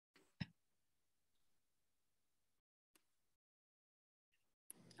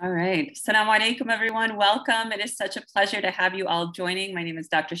All right. Assalamu alaikum, everyone. Welcome. It is such a pleasure to have you all joining. My name is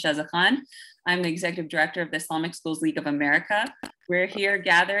Dr. Shaza Khan. I'm the Executive Director of the Islamic Schools League of America. We're here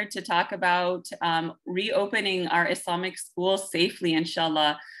gathered to talk about reopening our Islamic schools safely,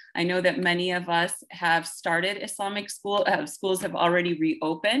 inshallah. I know that many of us have started Islamic school, schools have already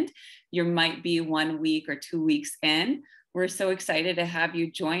reopened. You might be 1 week or 2 weeks in. We're so excited to have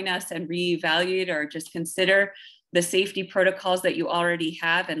you join us and reevaluate or just consider the safety protocols that you already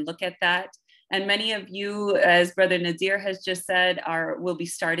have and look at that. And many of you, as Brother Nadir has just said, will be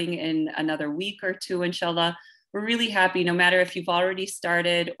starting in another week or two, inshallah. We're really happy, no matter if you've already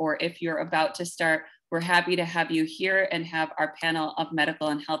started or if you're about to start, we're happy to have you here and have our panel of medical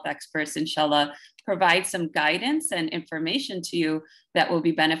and health experts, inshallah, provide some guidance and information to you that will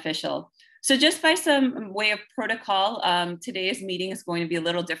be beneficial. So just by some way of protocol, today's meeting is going to be a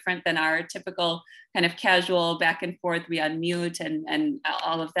little different than our typical kind of casual back and forth. We unmute and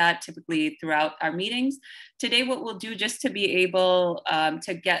all of that typically throughout our meetings. Today, what we'll do just to be able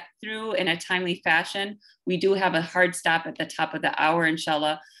to get through in a timely fashion, we do have a hard stop at the top of the hour,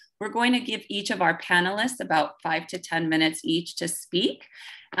 inshallah. We're going to give each of our panelists about 5 to 10 minutes each to speak.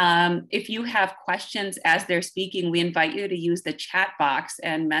 If you have questions as they're speaking, we invite you to use the chat box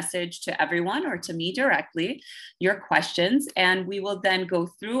and message to everyone or to me directly your questions. And we will then go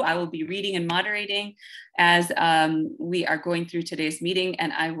through, I will be reading and moderating as we are going through today's meeting.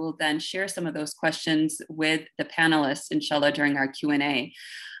 And I will then share some of those questions with the panelists, inshallah, during our Q&A.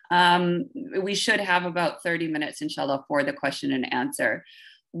 We should have about 30 minutes, inshallah, for the question and answer.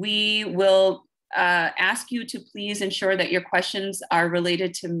 We will ask you to please ensure that your questions are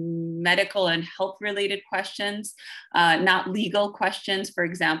related to medical and health related questions, not legal questions. For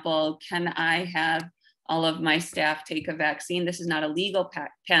example, can I have all of my staff take a vaccine? This is not a legal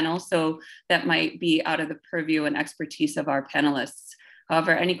panel, so that might be out of the purview and expertise of our panelists.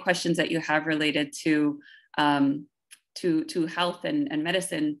 However, any questions that you have related to health and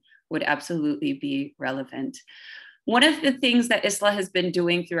medicine would absolutely be relevant. One of the things that ISLA has been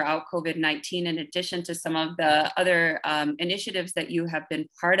doing throughout COVID-19, in addition to some of the other initiatives that you have been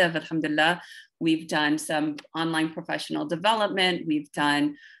part of, alhamdulillah, we've done some online professional development, we've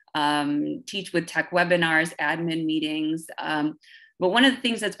done Teach with Tech webinars, admin meetings. But one of the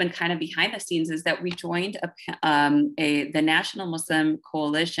things that's been kind of behind the scenes is that we joined the National Muslim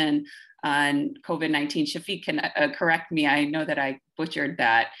Coalition on COVID-19. Shafiq can correct me, I know that I butchered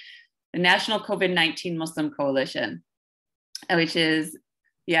that. The National COVID-19 Muslim Coalition, which is,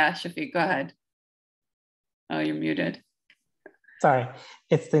 yeah, Shafiq, go ahead. Oh, you're muted. Sorry,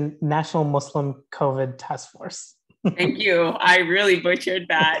 it's the National Muslim COVID Task Force. Thank you. I really butchered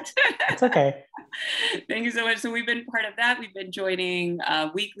that. It's okay. Thank you so much. So we've been part of that. We've been joining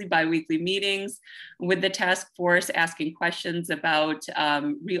weekly, bi-weekly meetings with the task force, asking questions about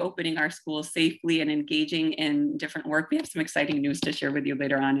reopening our schools safely and engaging in different work. We have some exciting news to share with you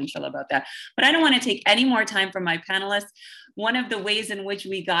later on, inshallah, about that. But I don't want to take any more time from my panelists. One of the ways in which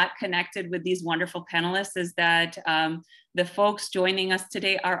we got connected with these wonderful panelists is that the folks joining us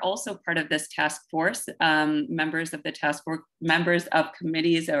today are also part of this task force, members of the task force, members of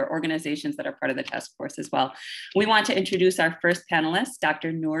committees or organizations that are part of the task force as well. We want to introduce our first panelist,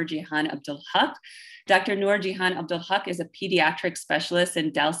 Dr. Noor Jihan Abdul Haq. Dr. Noor Jihan Abdul Haq is a pediatric specialist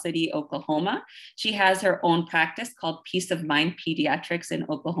in Del City, Oklahoma. She has her own practice called Peace of Mind Pediatrics in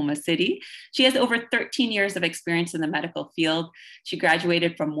Oklahoma City. She has over 13 years of experience in the medical field. She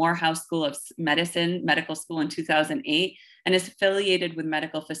graduated from Morehouse School of Medicine Medical School in 2008 and is affiliated with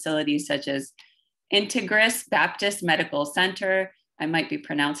medical facilities such as Integris Baptist Medical Center, I might be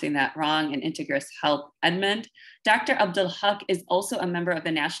pronouncing that wrong, and Integris Health Edmond. Dr. Abdul Haq is also a member of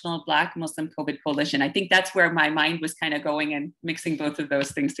the National Black Muslim COVID Coalition. I think that's where my mind was kind of going and mixing both of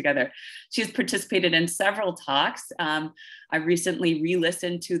those things together. She has participated in several talks. I recently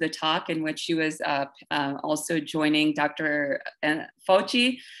re-listened to the talk in which she was also joining Dr.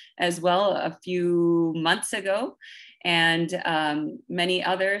 Fauci as well a few months ago, and many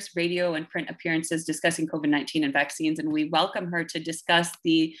others, radio and print appearances discussing COVID-19 and vaccines. And we welcome her to discuss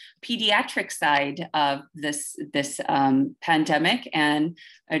the pediatric side of this pandemic and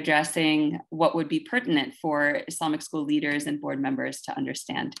addressing what would be pertinent for Islamic school leaders and board members to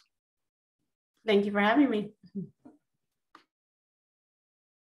understand. Thank you for having me.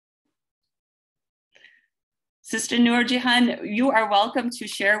 Sister Noor Jihan, you are welcome to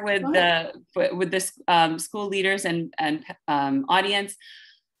share with the school leaders and audience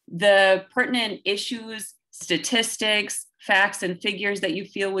the pertinent issues, statistics, facts, and figures that you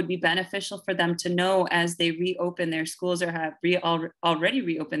feel would be beneficial for them to know as they reopen their schools or have already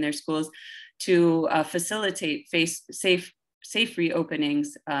reopened their schools to facilitate safe safe reopenings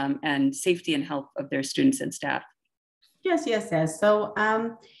and safety and health of their students and staff? Yes. So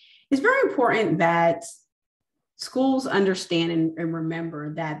it's very important that schools understand and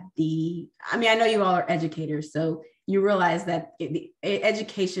remember that I know you all are educators, so you realize that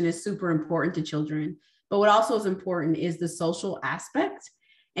education is super important to children, but what also is important is the social aspect.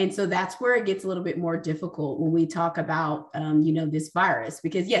 And so that's where it gets a little bit more difficult when we talk about, this virus,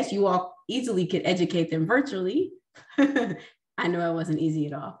 because yes, you all easily could educate them virtually. I know it wasn't easy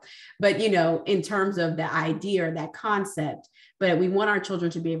at all, but, in terms of the idea or that concept, but we want our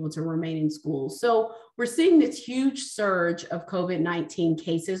children to be able to remain in school. So we're seeing this huge surge of COVID-19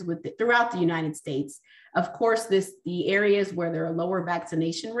 cases throughout the United States. Of course, the areas where there are lower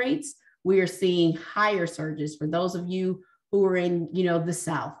vaccination rates, we are seeing higher surges. For those of you who are in, the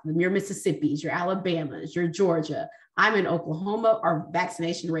South, your Mississippi's, your Alabama's, your Georgia, I'm in Oklahoma, our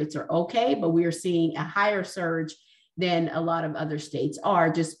vaccination rates are okay, but we are seeing a higher surge than a lot of other states are,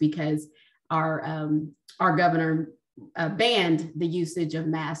 just because our governor banned the usage of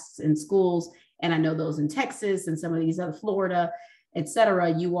masks in schools. And I know those in Texas and some of these other Florida, et cetera,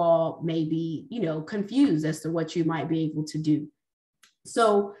 you all may be, confused as to what you might be able to do.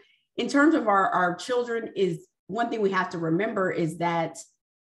 So in terms of our children, is one thing we have to remember is that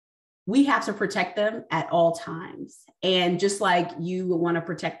we have to protect them at all times. And just like you would want to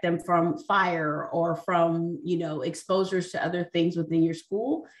protect them from fire or from, exposures to other things within your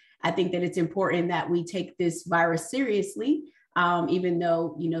school, I think that it's important that we take this virus seriously, even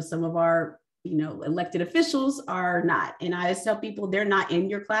though, some of our, elected officials are not. And I always tell people they're not in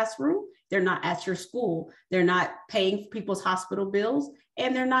your classroom, they're not at your school, they're not paying people's hospital bills,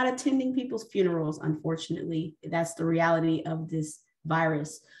 and they're not attending people's funerals. Unfortunately, that's the reality of this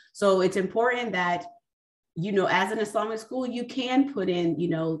virus. So it's important that, as an Islamic school, you can put in,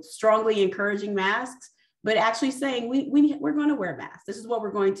 strongly encouraging masks, but actually saying we're going to wear masks. This is what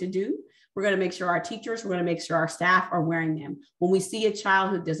we're going to do. We're going to make sure our teachers, we're going to make sure our staff are wearing them. When we see a child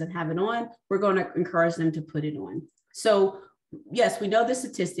who doesn't have it on, we're going to encourage them to put it on. So yes, we know the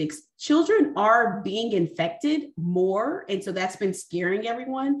statistics. Children are being infected more. And so that's been scaring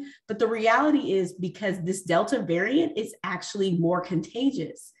everyone. But the reality is, because this Delta variant is actually more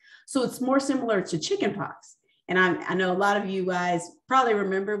contagious. So it's more similar to chickenpox. And I know a lot of you guys probably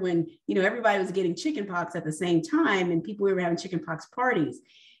remember when, everybody was getting chickenpox at the same time and people were having chickenpox parties.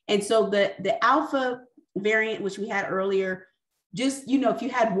 And so the Alpha variant, which we had earlier, just, if you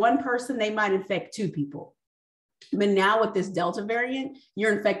had one person, they might infect 2 people. But now with this Delta variant,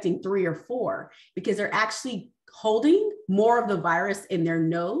 you're infecting 3 or 4 because they're actually holding more of the virus in their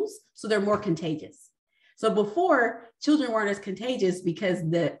nose. So they're more contagious. So before, children weren't as contagious because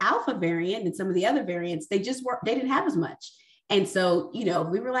the Alpha variant and some of the other variants, they didn't have as much. And so,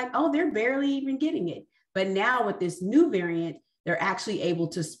 we were like, oh, they're barely even getting it. But now with this new variant, they're actually able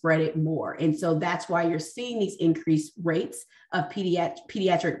to spread it more. And so that's why you're seeing these increased rates of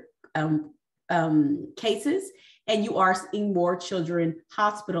pediatric cases. And you are seeing more children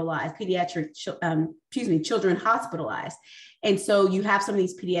hospitalized, children hospitalized. And so you have some of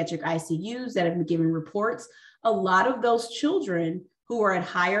these pediatric ICUs that have been giving reports. A lot of those children who are at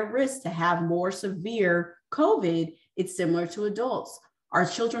higher risk to have more severe COVID, it's similar to adults, are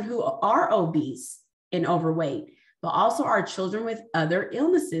children who are obese and overweight, but also our children with other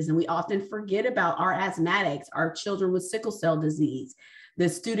illnesses. And we often forget about our asthmatics, our children with sickle cell disease, the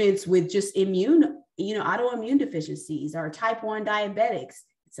students with just autoimmune deficiencies, our type 1 diabetics,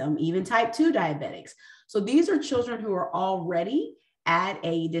 some even type 2 diabetics. So these are children who are already at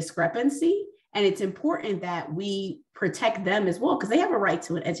a discrepancy. And it's important that we protect them as well, because they have a right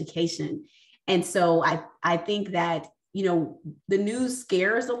to an education. And so I think that, the news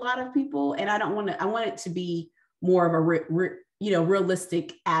scares a lot of people. And I want it to be more of a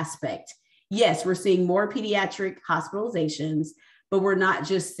realistic aspect. Yes, we're seeing more pediatric hospitalizations, but we're not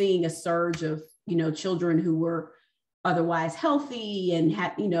just seeing a surge of, children who were otherwise healthy and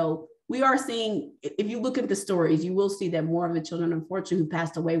we are seeing, if you look at the stories, you will see that more of the children, unfortunately, who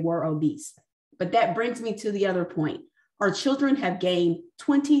passed away were obese. But that brings me to the other point. Our children have gained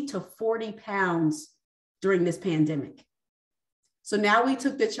 20 to 40 pounds during this pandemic. So now we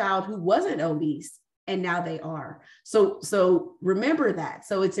took the child who wasn't obese and now they are. So remember that.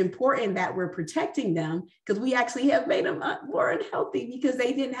 So it's important that we're protecting them, because we actually have made them more unhealthy because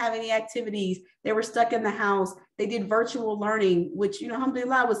they didn't have any activities. They were stuck in the house. They did virtual learning, which,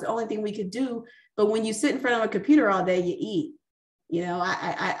 alhamdulillah, was the only thing we could do. But when you sit in front of a computer all day, you eat. You know,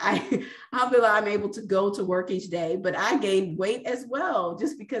 I feel like I'm able to go to work each day, but I gained weight as well,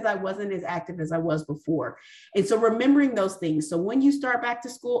 just because I wasn't as active as I was before. And so remembering those things. So when you start back to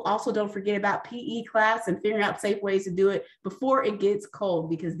school, also don't forget about PE class and figuring out safe ways to do it before it gets cold,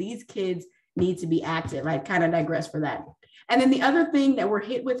 because these kids need to be active. I kind of digress for that. And then the other thing that we're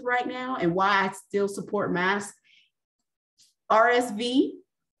hit with right now, and why I still support masks, RSV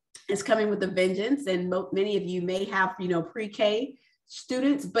is coming with a vengeance. And many of you may have, pre-K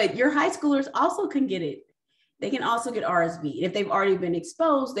students, but your high schoolers also can get it. They can also get RSV. If they've already been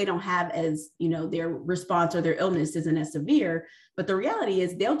exposed, they don't have as, their response or their illness isn't as severe. But the reality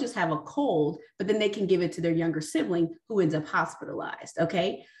is they'll just have a cold, but then they can give it to their younger sibling who ends up hospitalized.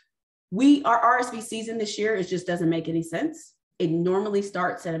 Okay. Our RSV season this year, it just doesn't make any sense. It normally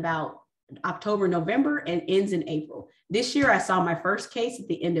starts at about October, November, and ends in April. This year, I saw my first case at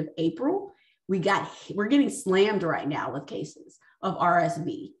the end of April. We're getting slammed right now with cases of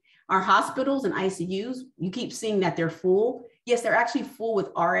RSV. Our hospitals and ICUs, you keep seeing that they're full. Yes, they're actually full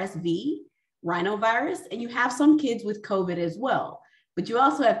with RSV, rhinovirus, and you have some kids with COVID as well. But you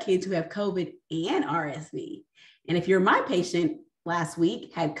also have kids who have COVID and RSV. And if you're my patient, last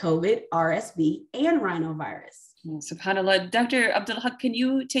week had COVID, RSV, and rhinovirus. SubhanAllah. Dr. Abdulhaq, can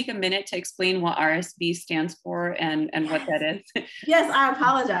you take a minute to explain what RSV stands for and what that is? Yes, I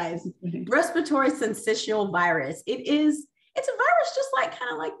apologize. Respiratory syncytial virus. It's a virus just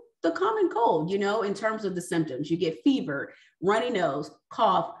kind of like the common cold, in terms of the symptoms. You get fever, runny nose,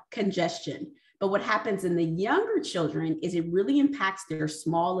 cough, congestion. But what happens in the younger children is it really impacts their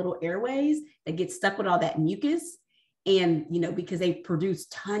small little airways that get stuck with all that mucus. And, because they produce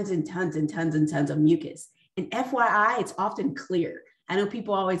tons and tons and tons and tons of mucus. And FYI, it's often clear. I know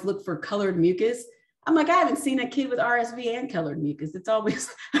people always look for colored mucus. I'm like, I haven't seen a kid with RSV and colored mucus. It's always,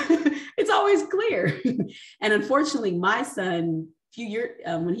 it's always clear. And unfortunately, my son,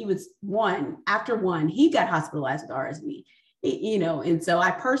 when he was after one, he got hospitalized with RSV. And so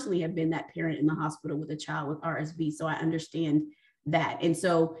I personally have been that parent in the hospital with a child with RSV. So I understand that. And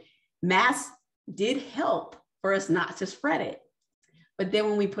so masks did help for us not to spread it. But then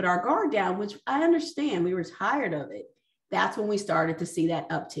when we put our guard down, which I understand, we were tired of it, that's when we started to see that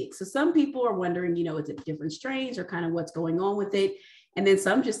uptick. So some people are wondering, is it different strains or kind of what's going on with it? And then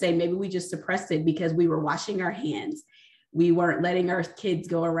some just say, maybe we just suppressed it because we were washing our hands. We weren't letting our kids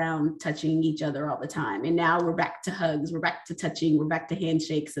go around touching each other all the time. And now we're back to hugs, we're back to touching, we're back to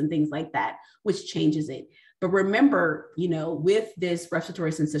handshakes and things like that, which changes it. But remember, with this respiratory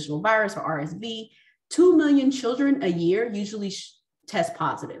syncytial virus or RSV, 2 million children a year usually test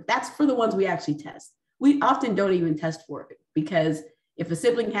positive. That's for the ones we actually test. We often don't even test for it because if a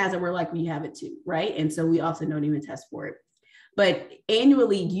sibling has it, we're like, we have it too, right? And so we often don't even test for it. But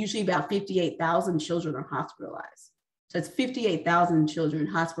annually, usually about 58,000 children are hospitalized. So it's 58,000 children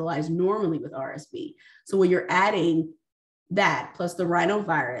hospitalized normally with RSV. So when you're adding that, plus the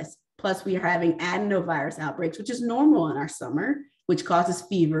rhinovirus, plus we are having adenovirus outbreaks, which is normal in our summer, which causes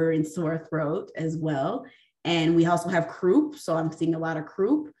fever and sore throat as well. And we also have croup. So I'm seeing a lot of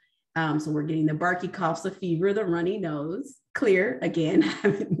croup. So we're getting the barky coughs, the fever, the runny nose, clear. Again,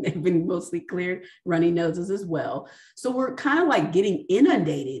 they've been mostly clear, runny noses as well. So we're kind of like getting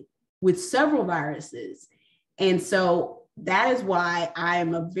inundated with several viruses. And so that is why I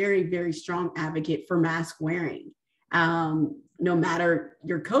am a very, very strong advocate for mask wearing, no matter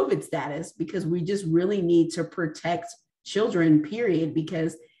your COVID status, because we just really need to protect children, period,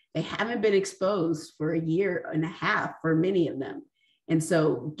 because they haven't been exposed for a year and a half for many of them. And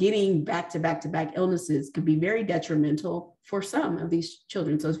so getting back to back illnesses could be very detrimental for some of these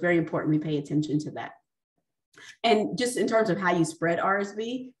children. So it's very important we pay attention to that. And just in terms of how you spread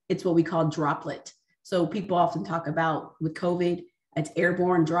RSV, it's what we call droplet. So people often talk about with COVID, it's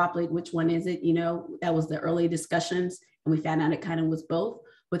airborne, droplet. Which one is it? That was the early discussions. And we found out it kind of was both.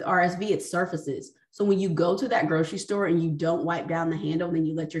 With RSV, it's surfaces. So when you go to that grocery store and you don't wipe down the handle and then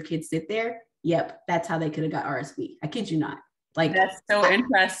you let your kids sit there, yep, that's how they could have got RSV. I kid you not. That's so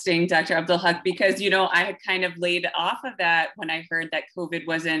interesting, Dr. Abdulhaq, because, I had kind of laid off of that when I heard that COVID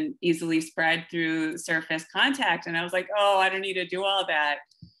wasn't easily spread through surface contact. And I was like, oh, I don't need to do all that.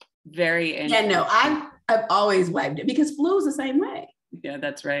 Very interesting. Yeah, no, I've always wiped it because flu is the same way. Yeah,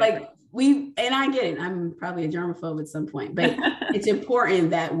 that's right. And I get it. I'm probably a germaphobe at some point, but it's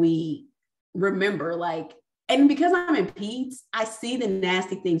important that we remember, and because I'm in peds, I see the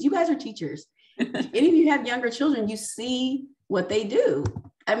nasty things. You guys are teachers. Any of you have younger children, you see what they do.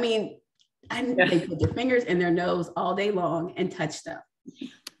 I mean, they put their fingers in their nose all day long and touch stuff.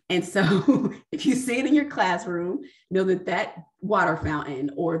 And so if you see it in your classroom, know that water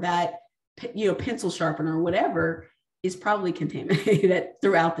fountain or that, pencil sharpener or whatever is probably contaminated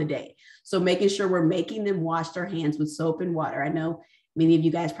throughout the day. So making sure we're making them wash their hands with soap and water. I know many of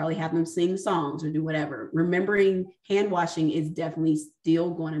you guys probably have them sing songs or do whatever. Remembering hand washing is definitely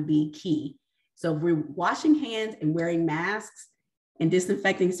still going to be key. So if we're washing hands and wearing masks and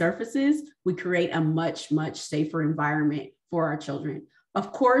disinfecting surfaces, we create a much, much safer environment for our children.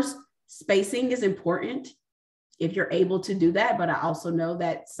 Of course, spacing is important if you're able to do that, but I also know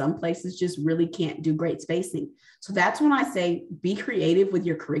that some places just really can't do great spacing. So that's when I say be creative with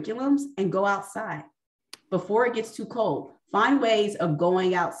your curriculums and go outside before it gets too cold. Find ways of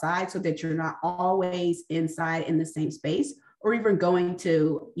going outside so that you're not always inside in the same space, or even going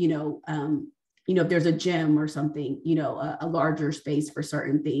to, if there's a gym or something, a larger space for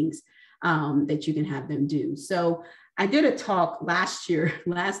certain things that you can have them do. So I did a talk last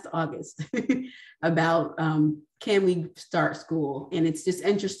August, about can we start school? And it's just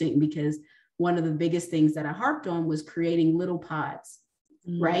interesting because one of the biggest things that I harped on was creating little pods,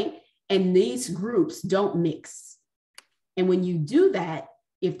 right? And these groups don't mix. And when you do that,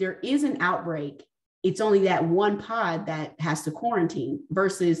 if there is an outbreak, it's only that one pod that has to quarantine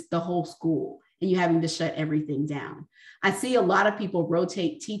versus the whole school and you having to shut everything down. I see a lot of people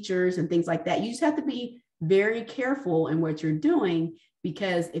rotate teachers and things like that. You just have to be very careful in what you're doing,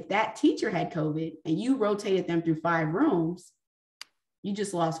 because if that teacher had COVID and you rotated them through 5 rooms, you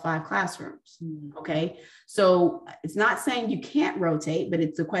just lost 5 classrooms. Okay. So it's not saying you can't rotate, but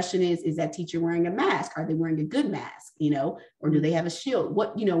the question is that teacher wearing a mask? Are they wearing a good mask, or do they have a shield?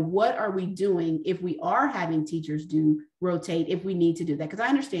 What are we doing if we are having teachers rotate, if we need to do that? Because I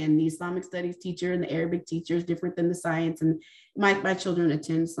understand the Islamic studies teacher and the Arabic teacher is different than the science. And my children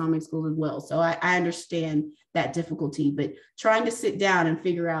attend Islamic school as well. So I understand that difficulty, but trying to sit down and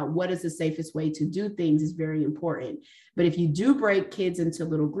figure out what is the safest way to do things is very important. But if you do break kids into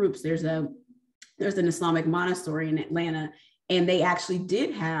little groups, there's an Islamic Montessori in Atlanta, and they actually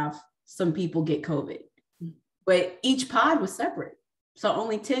did have some people get COVID, but each pod was separate. So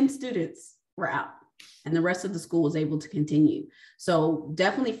only 10 students were out and the rest of the school was able to continue. So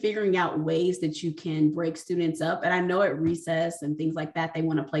definitely figuring out ways that you can break students up. And I know at recess and things like that, they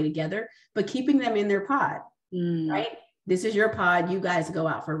want to play together, but keeping them in their pod, right? This is your pod. You guys go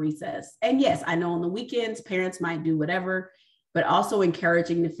out for recess. And yes, I know on the weekends, parents might do whatever, but also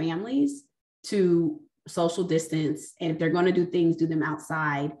encouraging the families to social distance. And if they're going to do things, do them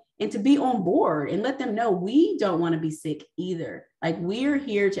outside, and to be on board and let them know we don't want to be sick either. Like, we're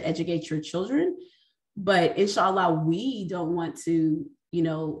here to educate your children, but inshallah, we don't want to,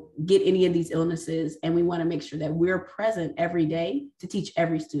 get any of these illnesses. And we want to make sure that we're present every day to teach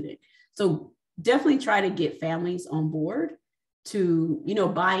every student. So definitely try to get families on board to,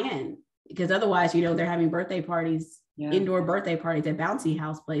 buy in, because otherwise, they're having birthday parties, indoor birthday parties at bouncy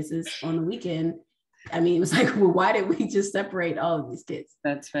house places on the weekend. I mean, it was like, well, why did we just separate all of these kids?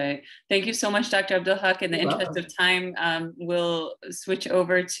 That's right. Thank you so much, Dr. Abdul Haq. In the interest of time, we'll switch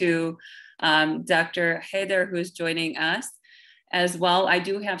over to Dr. Hyder, who is joining us as well. I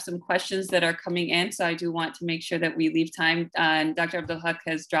do have some questions that are coming in, so I do want to make sure that we leave time. Dr. Abdul Haq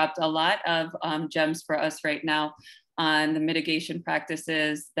has dropped a lot of gems for us right now on the mitigation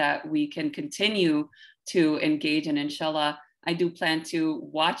practices that we can continue to engage in, inshallah. I do plan to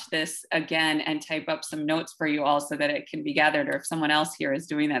watch this again and type up some notes for you all so that it can be gathered, or if someone else here is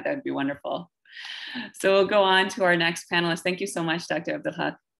doing that, that'd be wonderful. So we'll go on to our next panelist. Thank you so much, Dr. Abdul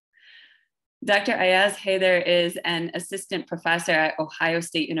Haq. Dr. Ayaz Hyder is an assistant professor at Ohio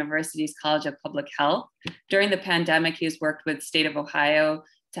State University's College of Public Health. During the pandemic, he has worked with State of Ohio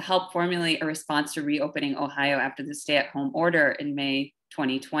to help formulate a response to reopening Ohio after the stay-at-home order in May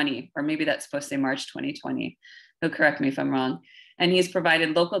 2020, or maybe that's supposed to say March 2020. He'll correct me if I'm wrong. And he's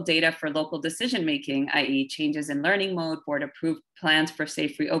provided local data for local decision-making, i.e. changes in learning mode, board-approved plans for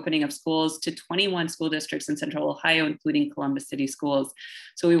safe reopening of schools to 21 school districts in Central Ohio, including Columbus City Schools.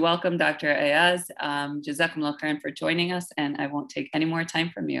 So we welcome Dr. Ayaz. Jazakumullah khairan for joining us, and I won't take any more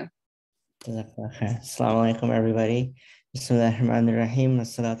time from you. Assalamu alaikum, everybody. Bismillahirrahmanirrahim.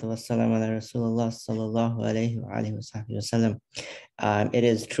 Assalatu wassalamu ala Rasulullah sallallahu alayhi wa alihi wa sallam. It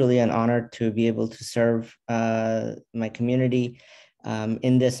is truly an honor to be able to serve my community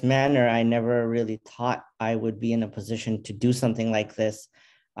in this manner. I never really thought I would be in a position to do something like this.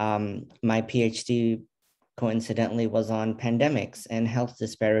 My PhD coincidentally was on pandemics and health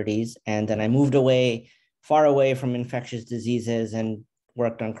disparities. And then I moved far away from infectious diseases and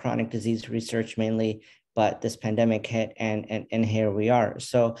worked on chronic disease research mainly. But this pandemic hit, and here we are.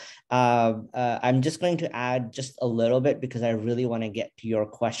 So I'm just going to add just a little bit because I really want to get to your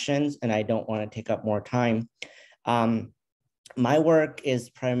questions and I don't want to take up more time. My work is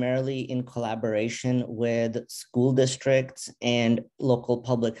primarily in collaboration with school districts and local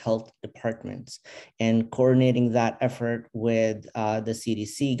public health departments, and coordinating that effort with the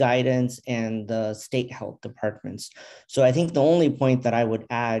CDC guidance and the state health departments. So I think the only point that I would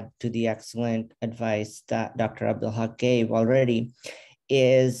add to the excellent advice that Dr. Abdul Haq gave already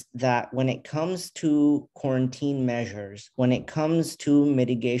is that when it comes to quarantine measures, when it comes to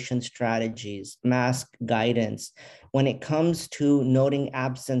mitigation strategies, mask guidance, when it comes to noting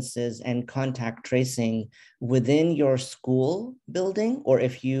absences and contact tracing within your school building, or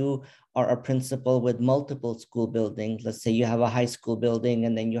if you are a principal with multiple school buildings, let's say you have a high school building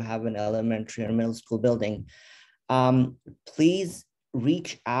and then you have an elementary or middle school building, please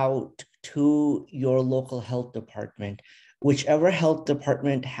reach out to your local health department. Whichever health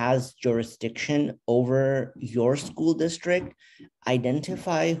department has jurisdiction over your school district,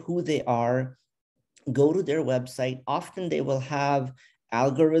 identify who they are, go to their website. Often they will have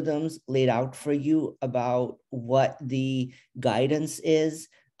algorithms laid out for you about what the guidance is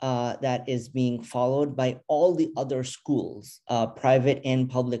that is being followed by all the other schools, private and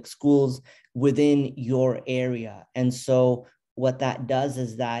public schools within your area. And so what that does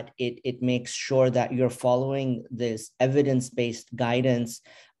is that it makes sure that you're following this evidence-based guidance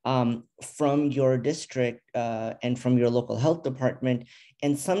from your district and from your local health department.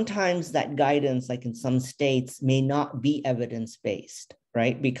 And sometimes that guidance, like in some states, may not be evidence-based,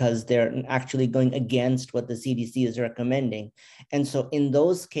 right? Because they're actually going against what the CDC is recommending. And so in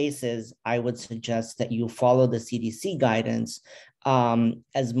those cases, I would suggest that you follow the CDC guidance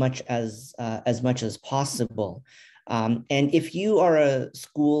as much as possible. And if you are a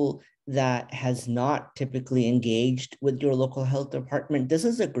school that has not typically engaged with your local health department, this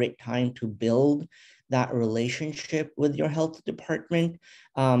is a great time to build that relationship with your health department.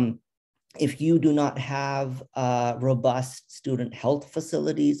 If you do not have robust student health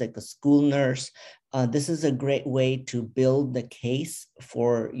facilities like a school nurse, this is a great way to build the case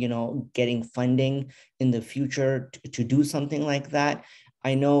for, getting funding in the future to do something like that.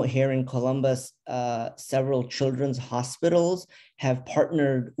 I know here in Columbus, several children's hospitals have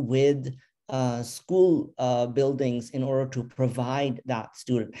partnered with school buildings in order to provide that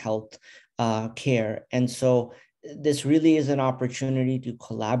student health care. And so this really is an opportunity to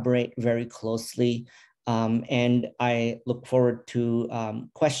collaborate very closely. And I look forward to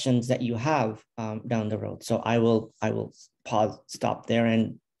questions that you have down the road. So I will stop there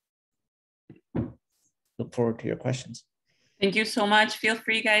and look forward to your questions. Thank you so much. Feel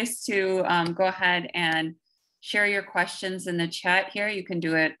free, guys, to go ahead and share your questions in the chat here. You can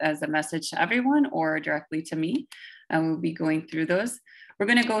do it as a message to everyone or directly to me, and we'll be going through those. We're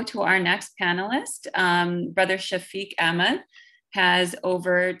going to go to our next panelist. Brother Shafiq Ahmed has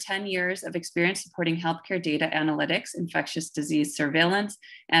over 10 years of experience supporting healthcare data analytics, infectious disease surveillance,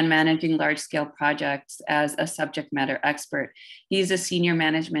 and managing large-scale projects as a subject matter expert. He's a senior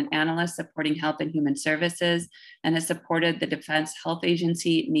management analyst supporting health and human services and has supported the Defense Health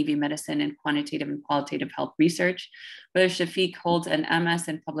Agency, Navy medicine, and quantitative and qualitative health research. Brother Shafiq holds an MS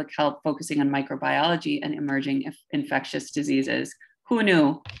in public health focusing on microbiology and emerging infectious diseases. Who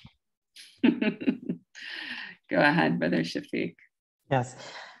knew? Go ahead, Brother Shafiq. Yes.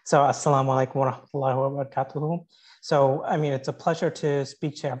 So, assalamu alaikum wa rahmatullahi wa barakatuhu. So, it's a pleasure to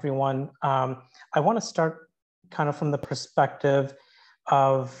speak to everyone. I want to start kind of from the perspective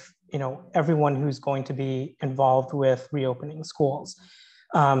of, everyone who's going to be involved with reopening schools.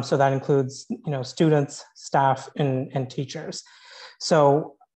 So that includes, students, staff, and teachers.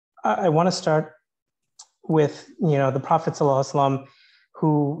 So I want to start with, the Prophet ﷺ,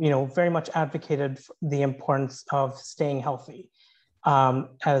 who, very much advocated the importance of staying healthy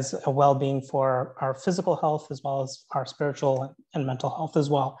as a well-being for our physical health, as well as our spiritual and mental health as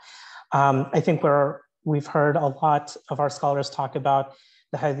well. I think we've heard a lot of our scholars talk about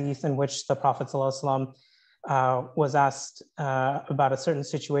the hadith in which the Prophet ﷺ was asked about a certain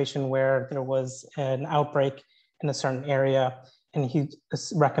situation where there was an outbreak in a certain area, and he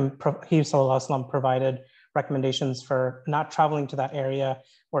ﷺ provided recommendations for not traveling to that area,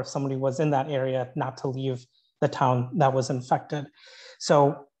 or if somebody was in that area, not to leave the town that was infected.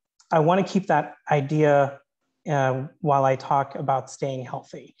 So I want to keep that idea while I talk about staying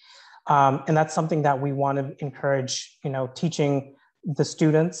healthy. And that's something that we want to encourage, teaching the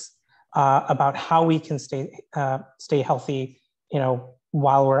students about how we can stay healthy,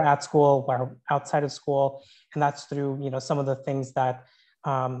 while we're at school, while we're outside of school. And that's through, some of the things that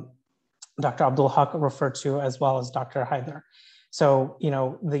Dr. Abdul Haq referred to, as well as Dr. Hyder. So,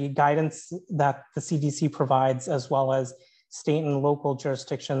 the guidance that the CDC provides, as well as state and local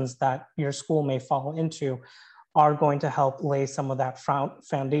jurisdictions that your school may fall into, are going to help lay some of that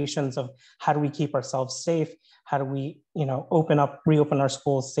foundations of how do we keep ourselves safe? How do we, reopen our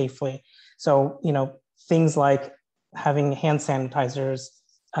schools safely? So, things like having hand sanitizers,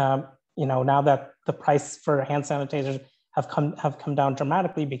 now that the price for hand sanitizers have come down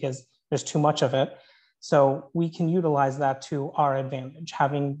dramatically because there's too much of it. So we can utilize that to our advantage,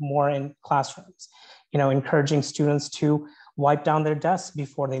 having more in classrooms, encouraging students to wipe down their desks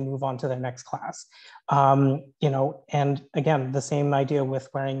before they move on to their next class. And again, the same idea with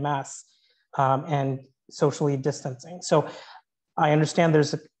wearing masks and socially distancing. So I understand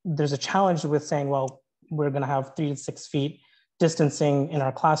there's a challenge with saying, well, we're going to have 3 to 6 feet distancing in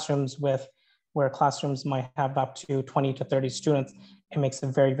our classrooms where classrooms might have up to 20 to 30 students. It makes it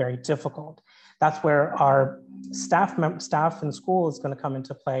very, very difficult. That's where our staff in school is going to come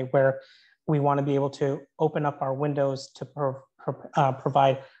into play, where we want to be able to open up our windows to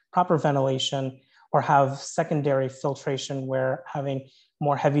provide proper ventilation, or have secondary filtration, where having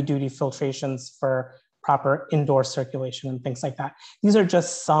more heavy duty filtrations for proper indoor circulation and things like that. These are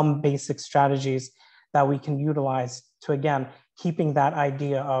just some basic strategies that we can utilize to, again, keeping that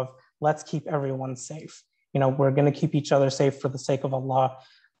idea of let's keep everyone safe. We're going to keep each other safe for the sake of Allah,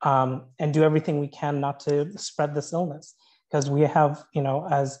 and do everything we can not to spread this illness. Because we have,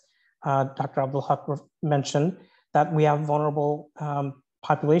 as Dr. Abdul Haq mentioned, that we have vulnerable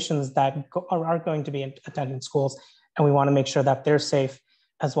populations that are going to be attending schools, and we want to make sure that they're safe,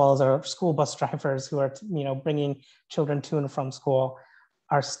 as well as our school bus drivers who are, bringing children to and from school,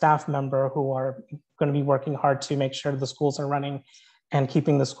 our staff member who are going to be working hard to make sure the schools are running and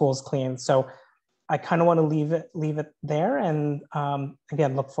keeping the schools clean. So I kind of want to leave it there, and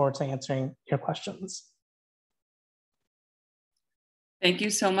again, look forward to answering your questions. Thank you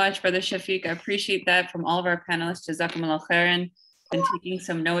so much, Brother Shafiq. I appreciate that from all of our panelists. Jazakumullah khairan. Been taking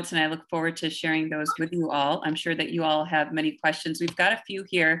some notes, and I look forward to sharing those with you all. I'm sure that you all have many questions. We've got a few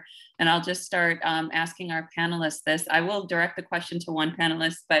here, and I'll just start asking our panelists this. I will direct the question to one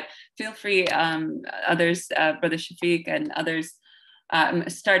panelist, but feel free, others, Brother Shafiq and others,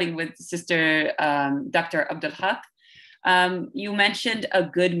 starting with Sister Dr. Abdul Haq. You mentioned a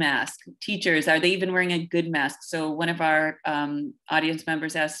good mask. Teachers, are they even wearing a good mask? So one of our audience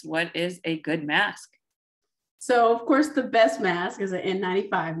members asked, what is a good mask? So of course, the best mask is an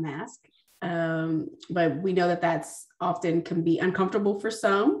N95 mask. But we know that that's often can be uncomfortable for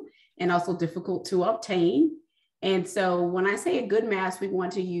some and also difficult to obtain. And so when I say a good mask, we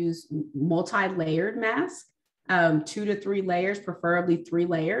want to use multi-layered mask, 2 to 3 layers, preferably 3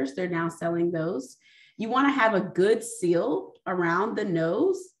 layers. They're now selling those. You want to have a good seal around the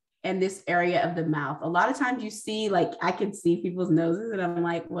nose and this area of the mouth. A lot of times you see, like, I can see people's noses and I'm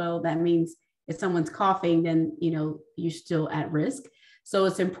like, well, that means if someone's coughing, then, you're still at risk. So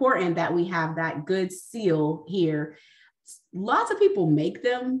it's important that we have that good seal here. Lots of people make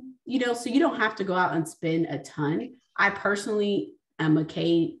them, so you don't have to go out and spend a ton. I personally am a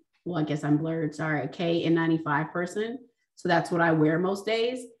N95 person. So that's what I wear most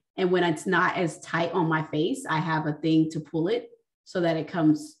days. And when it's not as tight on my face, I have a thing to pull it so that it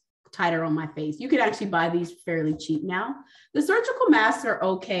comes tighter on my face. You can actually buy these fairly cheap now. The surgical masks are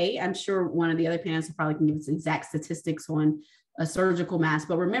okay. I'm sure one of the other panelists probably can give us exact statistics on a surgical mask.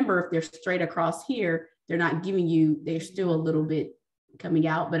 But remember, if they're straight across here, they're not giving you, they're still a little bit coming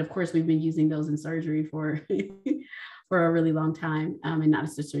out. But of course, we've been using those in surgery for, for a really long time and not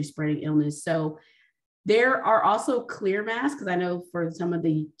necessarily spreading illness. So there are also clear masks, because I know for some of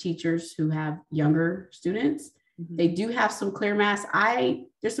the teachers who have younger students, they do have some clear masks.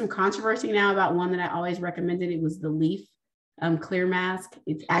 There's some controversy now about one that I always recommended. It was the Leaf clear mask.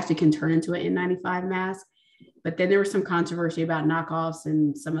 It actually can turn into an N95 mask. But then there was some controversy about knockoffs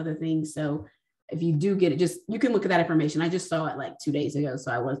and some other things. So if you do get it, you can look at that information. I just saw it like 2 days ago,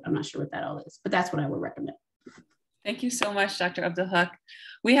 so I'm not sure what that all is, but that's what I would recommend. Thank you so much, Dr. Abdul Haq.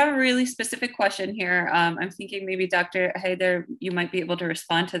 We have a really specific question here. I'm thinking maybe Dr. Hyder, you might be able to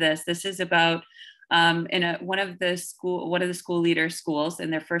respond to this. This is about one of the school leader schools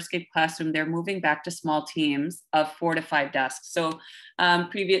in their first grade classroom. They're moving back to small teams of 4 to 5 desks. So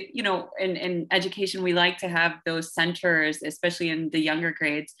in education, we like to have those centers, especially in the younger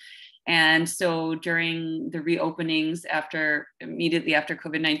grades. And so during the reopenings immediately after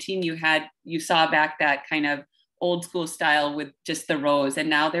COVID-19, you saw back that kind of old school style with just the rows. And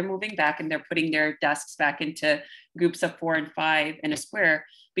now they're moving back and they're putting their desks back into groups of 4 and 5 in a square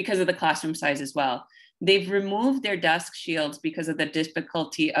because of the classroom size as well. They've removed their desk shields because of the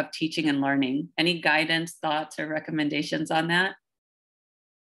difficulty of teaching and learning. Any guidance, thoughts, or recommendations on that?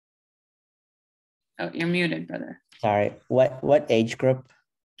 Oh, you're muted, brother. Sorry, what age group?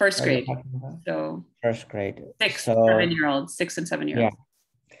 First grade. So first grade. 6, 7-year-olds, 6 and 7-year-olds.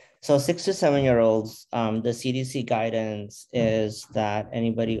 Yeah. So 6 to 7-year-olds, the CDC guidance is that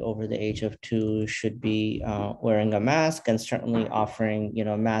anybody over the age of 2 should be wearing a mask, and certainly offering,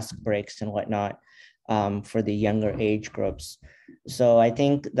 mask breaks and whatnot for the younger age groups. So I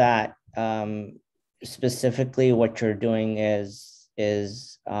think that specifically what you're doing is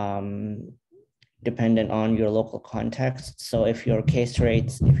dependent on your local context. So if your case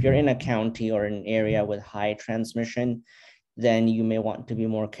rates, if you're in a county or an area with high transmission, then you may want to be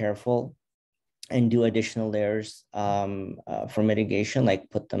more careful and do additional layers for mitigation, like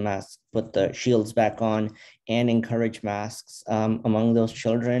put the shields back on, and encourage masks among those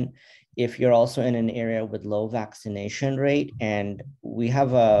children. If you're also in an area with low vaccination rate, and we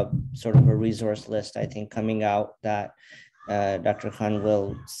have a sort of a resource list, I think, coming out that Dr. Khan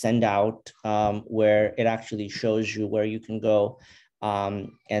will send out, where it actually shows you where you can go.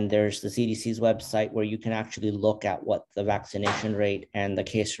 And there's the CDC's website where you can actually look at what the vaccination rate and the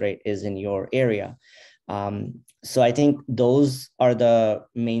case rate is in your area. So I think those are the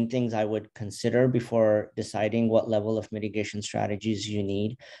main things I would consider before deciding what level of mitigation strategies you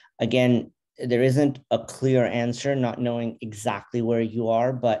need. Again, there isn't a clear answer, not knowing exactly where you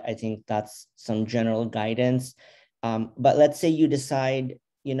are, but I think that's some general guidance. But let's say you decide,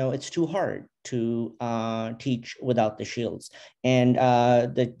 it's too hard to teach without the shields, and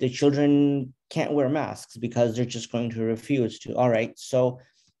the children can't wear masks because they're just going to refuse to. All right, so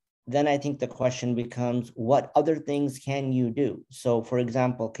then I think the question becomes, what other things can you do? So for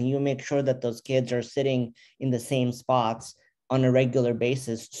example, can you make sure that those kids are sitting in the same spots on a regular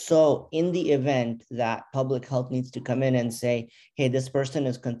basis? So in the event that public health needs to come in and say, hey, this person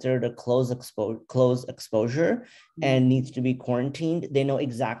is considered a close exposure and needs to be quarantined, they know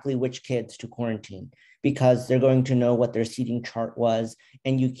exactly which kids to quarantine, because they're going to know what their seating chart was,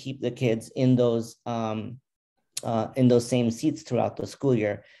 and you keep the kids in those same seats throughout the school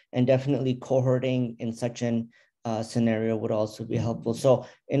year. And definitely cohorting in such an scenario would also be helpful. So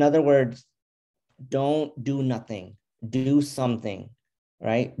in other words, don't do nothing. Do something,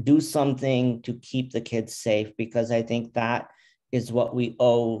 right? Do something to keep the kids safe, because I think that is what we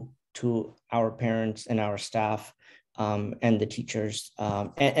owe to our parents and our staff, and the teachers,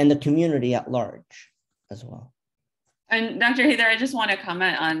 and the community at large as well. And Dr. Hyder, I just want to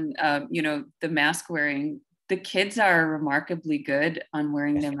comment on, the mask wearing. The kids are remarkably good on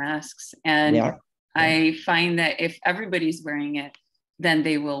wearing their masks. And I find that if everybody's wearing it, then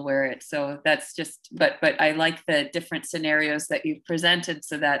they will wear it. So that's just, but I like the different scenarios that you've presented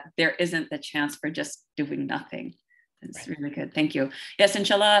so that there isn't the chance for just doing nothing. It's really good. Thank you. Yes,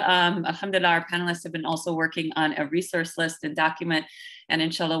 inshallah, alhamdulillah, our panelists have been also working on a resource list and document, and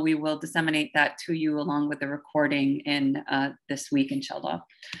inshallah, we will disseminate that to you along with the recording in this week, inshallah.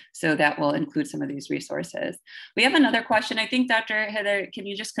 So that will include some of these resources. We have another question. I think, Dr. Hyder, can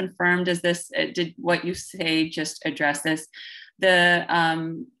you just confirm, did what you say just address this? The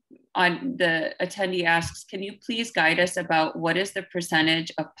attendee asks, can you please guide us about what is the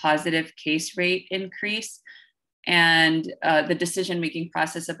percentage of positive case rate increase, and the decision-making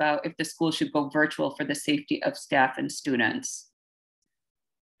process about if the school should go virtual for the safety of staff and students?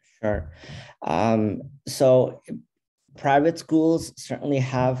 Sure. So private schools certainly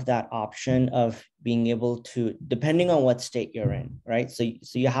have that option of being able to, depending on what state you're in, right? So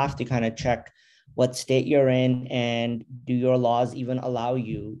you have to kind of check what state you're in, and do your laws even allow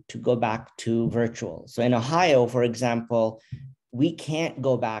you to go back to virtual? So in Ohio, for example, we can't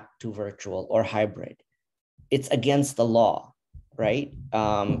go back to virtual or hybrid. It's against the law, right?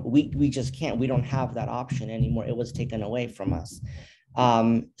 We just can't. We don't have that option anymore. It was taken away from us.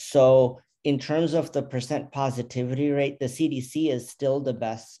 So in terms of the percent positivity rate, the CDC is still the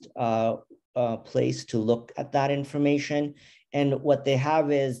best place to look at that information. And what they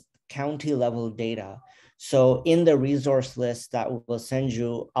have is county level data. So in the resource list that we'll send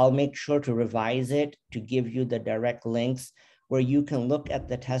you, I'll make sure to revise it to give you the direct links where you can look at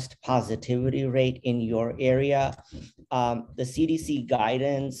the test positivity rate in your area. The CDC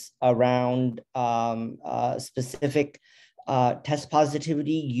guidance around specific test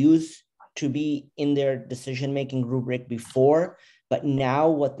positivity used to be in their decision-making rubric before, but now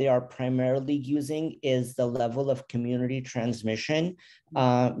what they are primarily using is the level of community transmission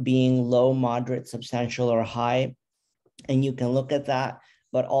being low, moderate, substantial, or high. And you can look at that,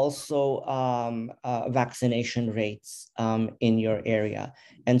 but also vaccination rates in your area.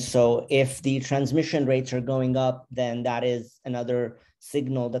 And so if the transmission rates are going up, then that is another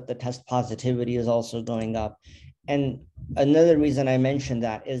signal that the test positivity is also going up. And another reason I mentioned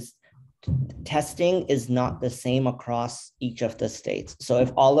that is testing is not the same across each of the states. So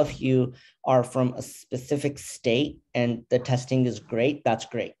if all of you are from a specific state and the testing is great, that's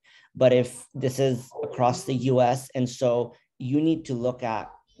great. But if this is across the US, and so you need to look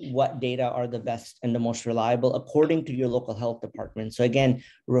at what data are the best and the most reliable according to your local health department. So again,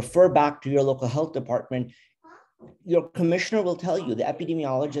 refer back to your local health department. Your commissioner will tell you, the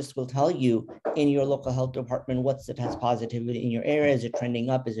epidemiologist will tell you in your local health department, what's the test positivity in your area? Is it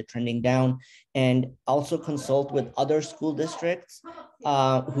trending up? Is it trending down? And also consult with other school districts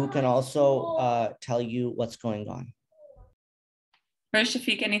who can also tell you what's going on.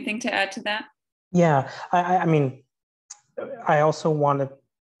 Shafiq, anything to add to that? Yeah, I mean, I also want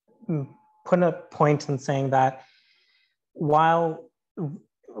to put a point in saying that while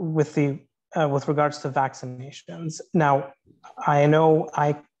with regards to vaccinations, now I know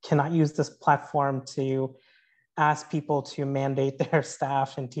I cannot use this platform to ask people to mandate their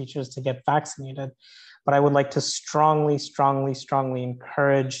staff and teachers to get vaccinated, but I would like to strongly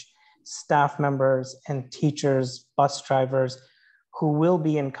encourage staff members and teachers, bus drivers who will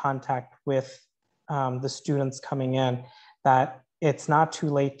be in contact with the students coming in, that it's not too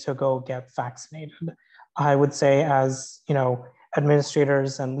late to go get vaccinated. I would say, as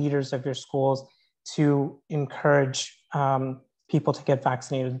administrators and leaders of your schools, to encourage people to get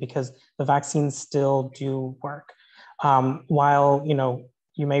vaccinated, because the vaccines still do work. While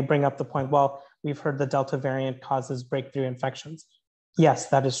you may bring up the point, well, we've heard the Delta variant causes breakthrough infections. Yes,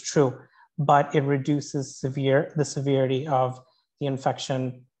 that is true, but it reduces the severity of the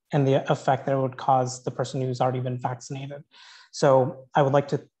infection and the effect that it would cause the person who's already been vaccinated. So I would like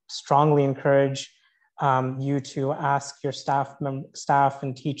to strongly encourage you to ask your staff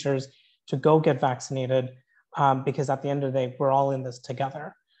and teachers to go get vaccinated, because at the end of the day, we're all in this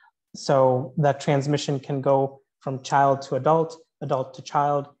together. So that transmission can go from child to adult, adult to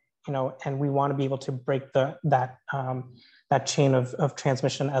child, and we want to be able to break that chain of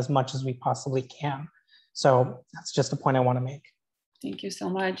transmission as much as we possibly can. So that's just a point I want to make. Thank you so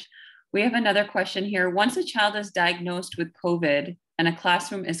much. We have another question here. Once a child is diagnosed with COVID and a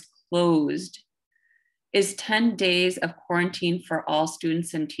classroom is closed, is 10 days of quarantine for all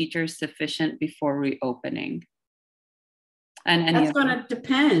students and teachers sufficient before reopening? And that's going to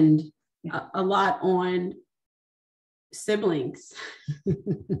depend a lot on siblings.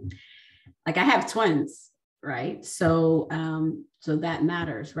 Like I have twins, right? So that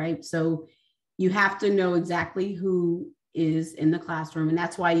matters, right? So you have to know exactly who is in the classroom. And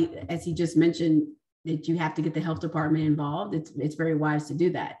that's why, as he just mentioned, that you have to get the health department involved. It's very wise to do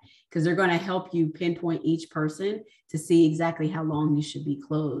that, because they're going to help you pinpoint each person to see exactly how long you should be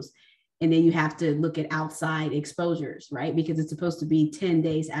closed. And then you have to look at outside exposures, right? Because it's supposed to be 10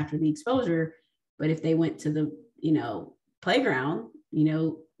 days after the exposure. But if they went to the, playground,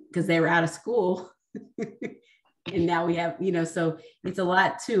 because they were out of school, and now we have, so it's a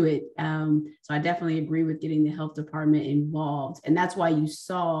lot to it. So I definitely agree with getting the health department involved. And that's why you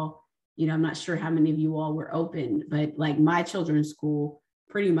saw, I'm not sure how many of you all were open, but like my children's school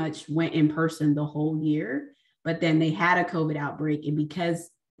pretty much went in person the whole year, but then they had a COVID outbreak. And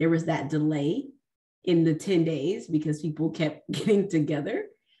because there was that delay in the 10 days, because people kept getting together,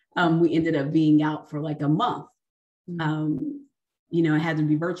 we ended up being out for like a month. It had to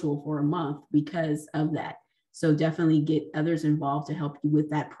be virtual for a month because of that. So definitely get others involved to help you with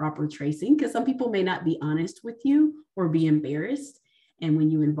that proper tracing, because some people may not be honest with you or be embarrassed. And when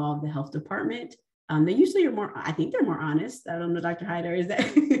you involve the health department, they usually are more, I think they're more honest. I don't know, Dr. Hyder,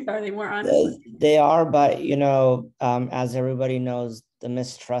 are they more honest? They are, but as everybody knows, the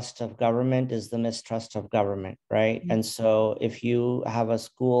mistrust of government is the mistrust of government, right? Mm-hmm. And so if you have a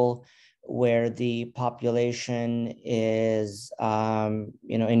school where the population is,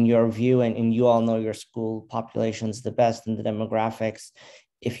 in your view, and you all know your school population is the best in the demographics,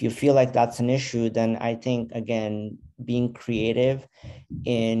 if you feel like that's an issue, then I think, again, being creative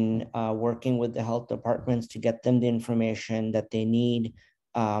in working with the health departments to get them the information that they need,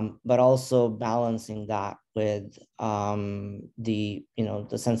 but also balancing that with the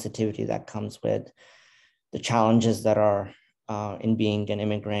sensitivity that comes with the challenges that are in being an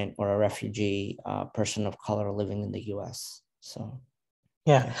immigrant or a refugee person of color living in the US. So.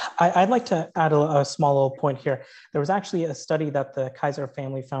 Yeah, I'd like to add a small little point here. There was actually a study that the Kaiser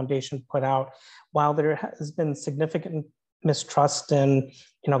Family Foundation put out. While there has been significant mistrust in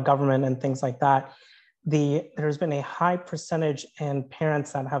government and things like that, there's been a high percentage in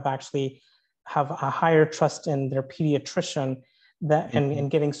parents that have actually have a higher trust in their pediatrician that in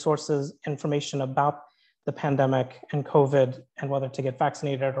getting information about the pandemic and COVID and whether to get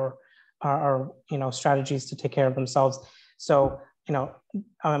vaccinated or strategies to take care of themselves. So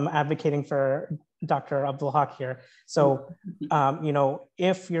I'm advocating for Dr. Abdul Haq here. So,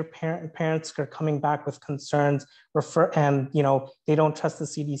 if your parents are coming back with concerns, and they don't trust the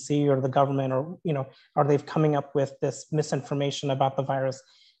CDC or the government, or they've coming up with this misinformation about the virus,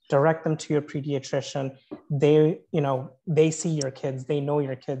 direct them to your pediatrician. They see your kids, they know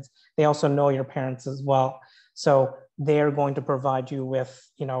your kids, they also know your parents as well. So they're going to provide you with,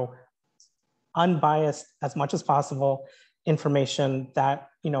 unbiased as much as possible information that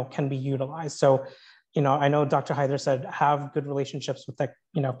can be utilized. So I know Dr. Hyder said have good relationships with the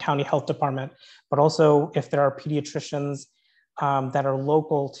county health department, but also if there are pediatricians that are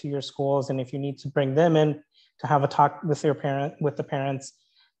local to your schools, and if you need to bring them in to have a talk with the parents,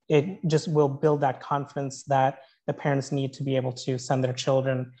 it just will build that confidence that the parents need to be able to send their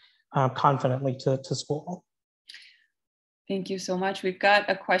children confidently to school. Thank you so much. We've got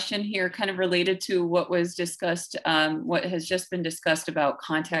a question here kind of related to what was discussed, what has just been discussed about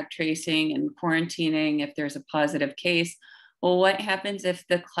contact tracing and quarantining if there's a positive case. Well, what happens if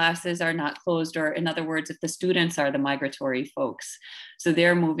the classes are not closed, or in other words, if the students are the migratory folks? So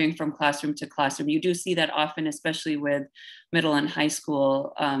they're moving from classroom to classroom. You do see that often, especially with middle and high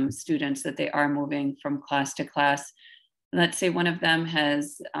school students, that they are moving from class to class. Let's say one of them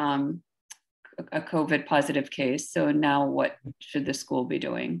has a COVID positive case. So now what should the school be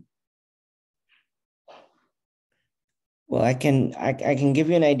doing? Well, I can give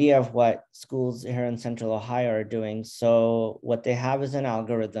you an idea of what schools here in Central Ohio are doing. So what they have is an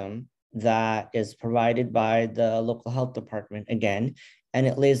algorithm that is provided by the local health department again, and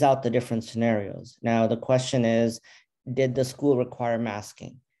it lays out the different scenarios. Now, the question is, did the school require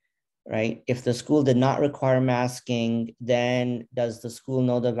masking? Right? If the school did not require masking, then does the school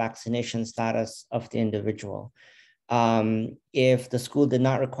know the vaccination status of the individual? If the school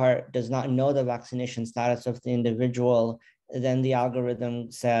does not know the vaccination status of the individual, then the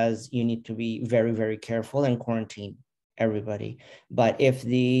algorithm says you need to be very, very careful and quarantine everybody. But if let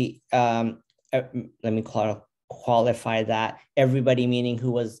me qualify that, everybody meaning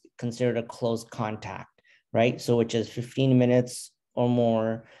who was considered a close contact, right? So which is 15 minutes or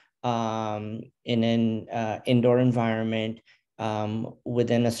more in an indoor environment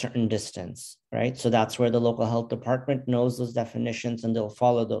within a certain distance, right? So that's where the local health department knows those definitions and they'll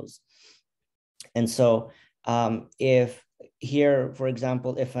follow those. And so if here, for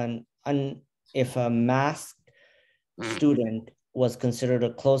example, if a masked student was considered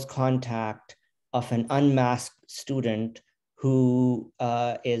a close contact of an unmasked student who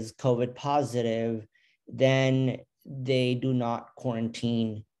is COVID positive, then they do not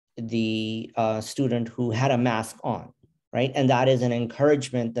quarantine the student who had a mask on, right? And that is an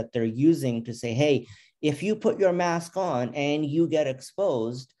encouragement that they're using to say, hey, if you put your mask on and you get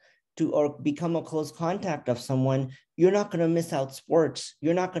exposed to or become a close contact of someone, you're not going to miss out sports.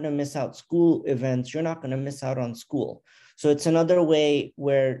 You're not going to miss out school events. You're not going to miss out on school. So it's another way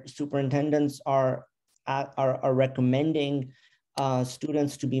where superintendents are recommending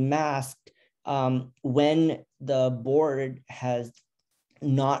students to be masked when the board has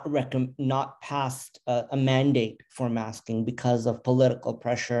not passed a mandate for masking because of political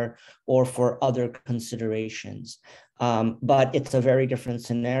pressure or for other considerations. But it's a very different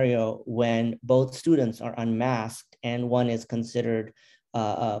scenario when both students are unmasked and one is considered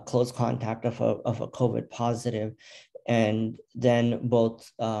a close contact of a COVID positive, and then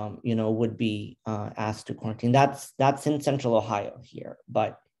both would be asked to quarantine. That's in Central Ohio here,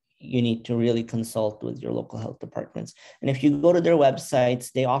 but you need to really consult with your local health departments. And if you go to their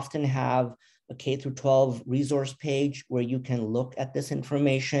websites, they often have a K-12 resource page where you can look at this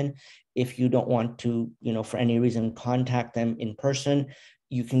information. If you don't want to, for any reason, contact them in person,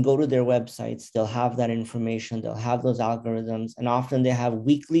 you can go to their websites. They'll have that information. They'll have those algorithms. And often they have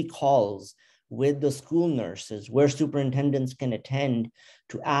weekly calls with the school nurses where superintendents can attend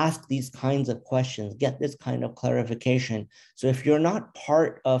to ask these kinds of questions, get this kind of clarification. So if you're not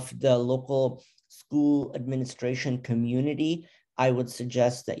part of the local school administration community, I would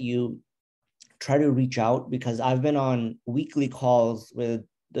suggest that you try to reach out, because I've been on weekly calls with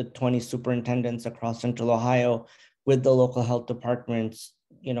the 20 superintendents across Central Ohio with the local health departments,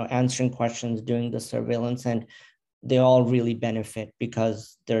 answering questions, doing the surveillance, and they all really benefit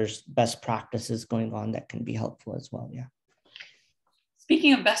because there's best practices going on that can be helpful as well. Yeah.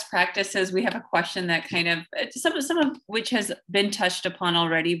 Speaking of best practices, we have a question that kind of, some of which has been touched upon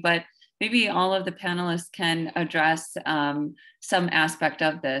already, but maybe all of the panelists can address some aspect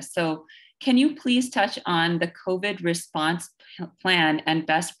of this. So can you please touch on the COVID response plan and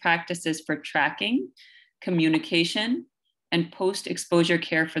best practices for tracking, communication, and post-exposure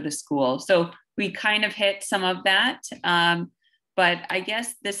care for the school? So we kind of hit some of that, But I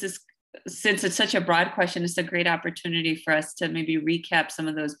guess this is, since it's such a broad question, it's a great opportunity for us to maybe recap some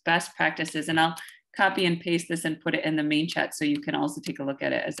of those best practices. And I'll copy and paste this and put it in the main chat so you can also take a look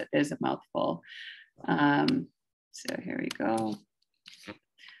at it, as it is a mouthful. So here we go.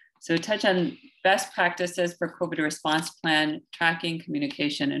 So touch on best practices for COVID response plan, tracking,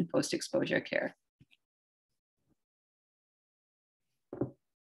 communication, and post-exposure care.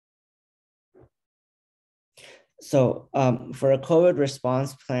 So for a COVID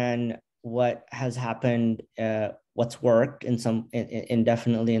response plan, what has happened, what's worked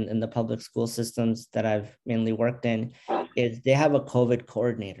definitely in the public school systems that I've mainly worked in, is they have a COVID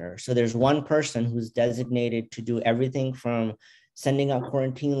coordinator. So there's one person who's designated to do everything from sending out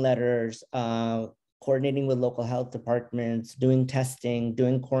quarantine letters, coordinating with local health departments, doing testing,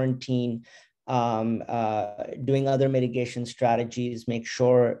 doing quarantine, doing other mitigation strategies, make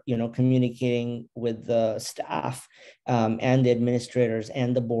sure, communicating with the staff and the administrators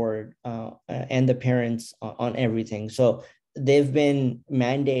and the board and the parents on everything. So they've been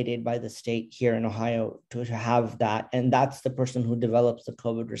mandated by the state here in Ohio to have that. And that's the person who develops the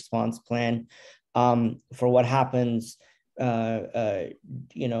COVID response plan for what happens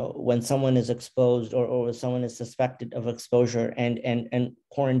when someone is exposed or someone is suspected of exposure and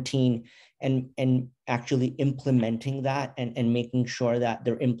quarantine, and actually implementing that and making sure that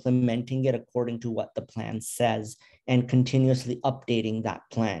they're implementing it according to what the plan says and continuously updating that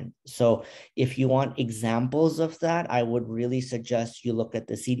plan. So if you want examples of that, I would really suggest you look at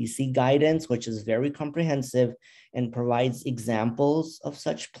the CDC guidance, which is very comprehensive and provides examples of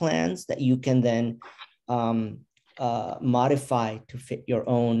such plans that you can then modify to fit your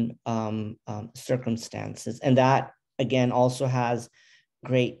own circumstances. And that, again, also has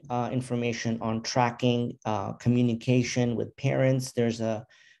great information on tracking, communication with parents. There's a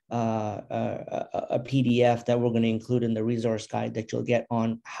PDF that we're going to include in the resource guide that you'll get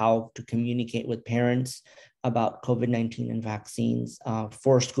on how to communicate with parents about COVID-19 and vaccines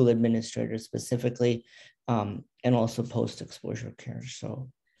for school administrators specifically, and also post-exposure care. So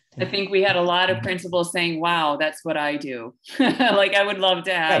I think we had a lot of principals saying, wow, that's what I do. Like, I would love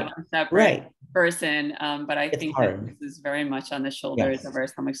to have a separate person, but I think that this is very much on the shoulders of our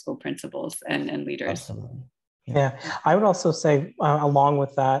Islamic school principals and leaders. Absolutely. Yeah, I would also say along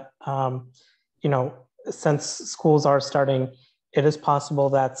with that, since schools are starting, it is possible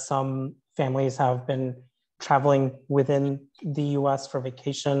that some families have been traveling within the US for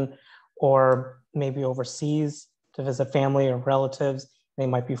vacation or maybe overseas to visit family or relatives. They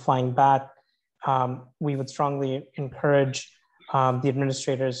might be flying back. We would strongly encourage the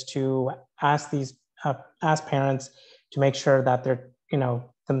administrators to ask parents to make sure that they're,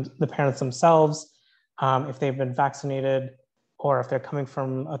 the parents themselves, if they've been vaccinated or if they're coming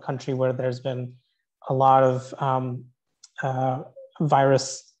from a country where there's been a lot of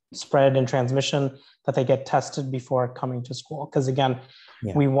virus spread and transmission, that they get tested before coming to school. Because again,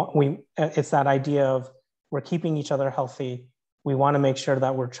 it's that idea of we're keeping each other healthy. We want to make sure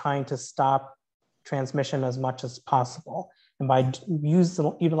that we're trying to stop transmission as much as possible. And by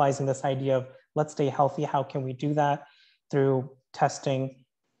utilizing this idea of let's stay healthy, how can we do that? Through testing,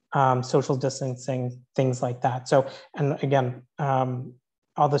 social distancing, things like that. So, and again,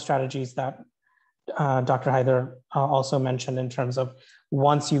 all the strategies that Dr. Hyder also mentioned in terms of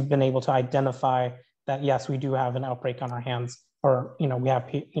once you've been able to identify that, yes, we do have an outbreak on our hands, or, we have,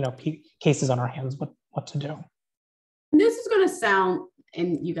 cases on our hands, what to do. This is going to sound,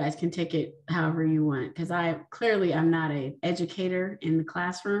 and you guys can take it however you want, because I'm not an educator in the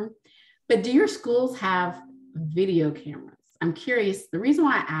classroom, but do your schools have video cameras? I'm curious. The reason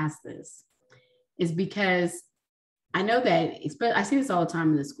why I ask this is because I know that, I see this all the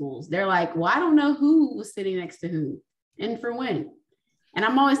time in the schools. They're like, well, I don't know who was sitting next to who and for when. And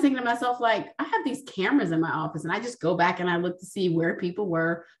I'm always thinking to myself, like, I have these cameras in my office and I just go back and I look to see where people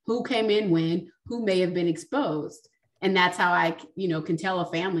were, who came in when, who may have been exposed. And that's how I, can tell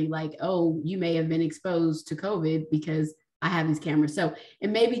a family like, oh, you may have been exposed to COVID because I have these cameras. So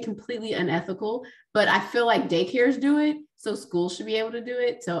it may be completely unethical, but I feel like daycares do it. So schools should be able to do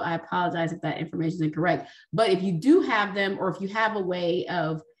it. So I apologize if that information is incorrect. But if you do have them, or if you have a way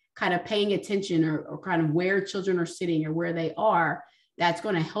of kind of paying attention or kind of where children are sitting or where they are, that's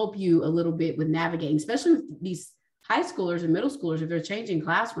going to help you a little bit with navigating, especially with these high schoolers and middle schoolers, if they're changing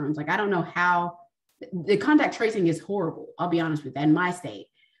classrooms. Like, I don't know how the contact tracing is horrible. I'll be honest with that in my state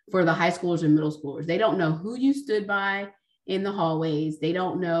for the high schoolers and middle schoolers. They don't know who you stood by in the hallways. They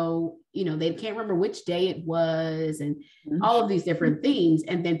don't know, they can't remember which day it was and all of these different things.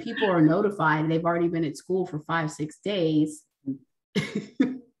 And then people are notified they've already been at school for 5-6 days.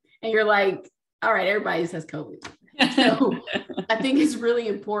 And you're like, all right, everybody just has COVID. So I think it's really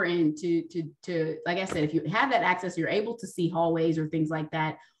important to, like I said, if you have that access, you're able to see hallways or things like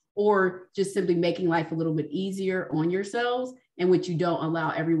that, or just simply making life a little bit easier on yourselves, in which you don't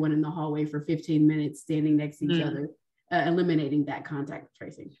allow everyone in the hallway for 15 minutes standing next to each other, eliminating that contact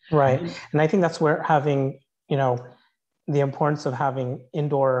tracing. Right. And I think that's where having, you know, the importance of having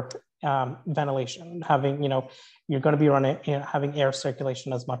indoor ventilation, having, you know, you're going to be running, you know, having air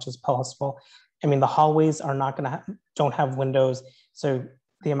circulation as much as possible. I mean, the hallways are not going to don't have windows, so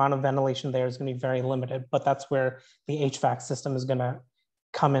the amount of ventilation there is going to be very limited. But that's where the HVAC system is going to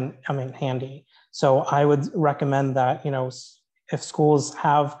come in handy. So I would recommend that, you know, if schools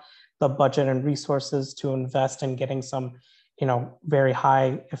have the budget and resources to invest in getting some, you know, very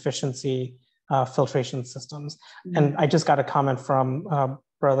high efficiency filtration systems. And I just got a comment from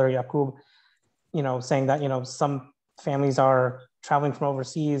Brother Yaqub, you know, saying that, you know, some families are traveling from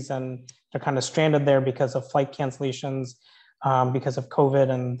overseas and they're kind of stranded there because of flight cancellations, because of COVID,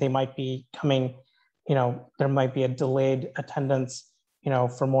 and they might be coming, you know, there might be a delayed attendance, you know,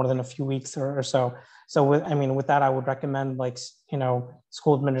 for more than a few weeks or so. So with that, I would recommend, like, you know,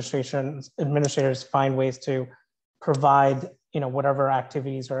 school administrators find ways to provide, you know, whatever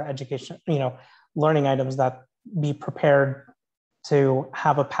activities or education, you know, learning items that be prepared to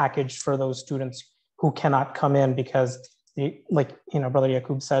have a package for those students who cannot come in because like, you know, Brother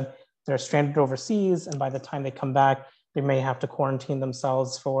Yaqub said, they're stranded overseas, and by the time they come back, they may have to quarantine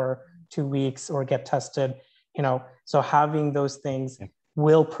themselves for 2 weeks or get tested, you know. So having those things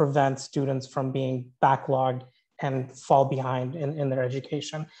will prevent students from being backlogged and fall behind in their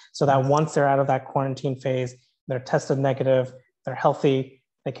education. So that once they're out of that quarantine phase, they're tested negative, they're healthy,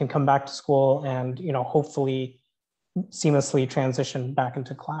 they can come back to school and, you know, hopefully seamlessly transition back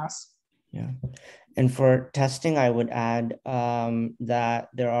into class. Yeah. And for testing, I would add that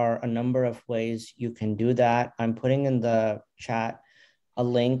there are a number of ways you can do that. I'm putting in the chat a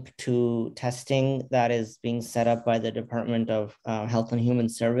link to testing that is being set up by the Department of Health and Human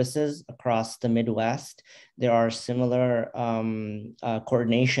Services across the Midwest. There are similar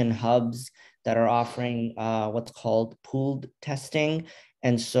coordination hubs that are offering what's called pooled testing.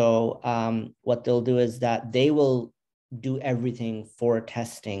 And so what they'll do is that they will do everything for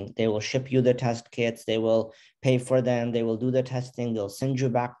testing. They will ship you the test kits, they will pay for them, they will do the testing, they'll send you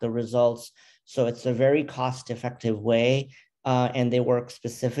back the results. So it's a very cost-effective way, and they work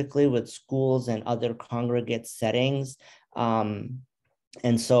specifically with schools and other congregate settings. And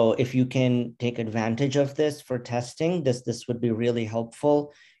so if you can take advantage of this for testing, this would be really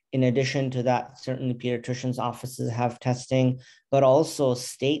helpful. In addition to that, certainly pediatricians' offices have testing, but also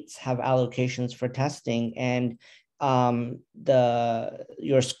states have allocations for testing, and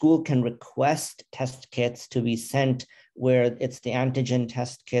your school can request test kits to be sent where it's the antigen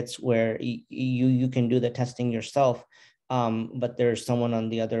test kits where you can do the testing yourself, but there's someone on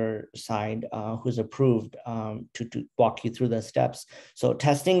the other side who's approved to walk you through the steps. So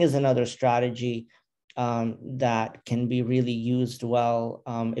testing is another strategy that can be really used well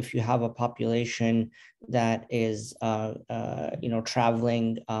if you have a population that is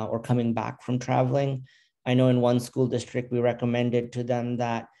traveling or coming back from traveling. I know in one school district, we recommended to them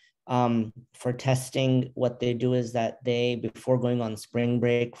that for testing, what they do is that they, before going on spring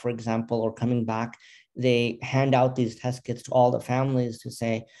break, for example, or coming back, they hand out these test kits to all the families to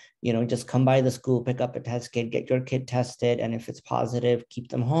say, you know, just come by the school, pick up a test kit, get your kid tested, and if it's positive, keep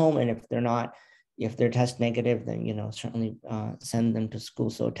them home. And if they're not, if they're test negative, then, you know, certainly send them to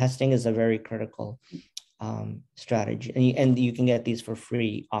school. So testing is a very critical strategy, and you can get these for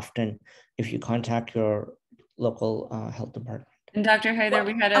free often if you contact your local health department. And Dr. Hyder,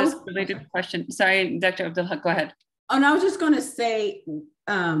 we had a related question. Sorry, Dr. Abdul Haq, go ahead. Oh, and I was just going to say,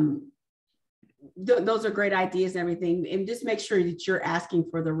 those are great ideas and everything, and just make sure that you're asking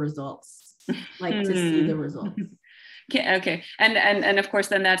for the results, like to see the results. Okay. And of course,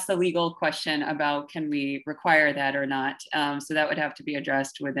 then that's the legal question about, can we require that or not? So that would have to be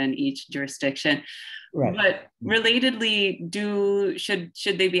addressed within each jurisdiction. Right. But relatedly,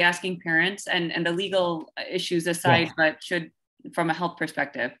 should they be asking parents, and the legal issues aside, yes, but should, from a health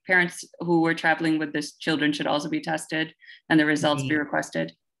perspective, parents who were traveling with this children should also be tested and the results be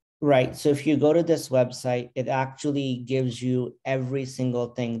requested? Right. So if you go to this website, it actually gives you every single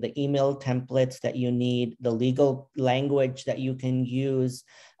thing, the email templates that you need, the legal language that you can use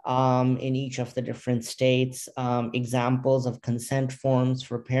in each of the different states, examples of consent forms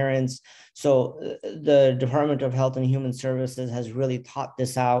for parents. So the Department of Health and Human Services has really thought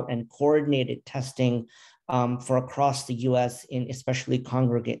this out and coordinated testing for across the US in especially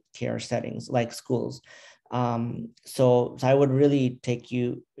congregate care settings like schools. So I would really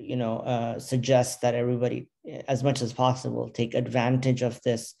suggest that everybody, as much as possible, take advantage of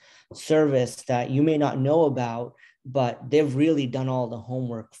this service that you may not know about, but they've really done all the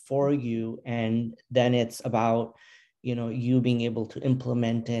homework for you. And then it's about, you being able to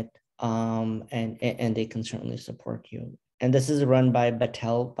implement it, and they can certainly support you. And this is run by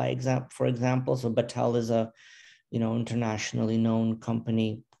Battelle, for example. So Battelle is a, internationally known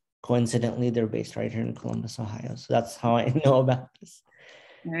company. Coincidentally, they're based right here in Columbus, Ohio. So that's how I know about this.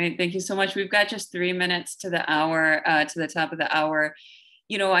 All right, thank you so much. We've got just 3 minutes to the hour, to the top of the hour.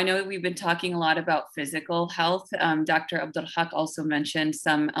 I know we've been talking a lot about physical health. Dr. Abdul Haq also mentioned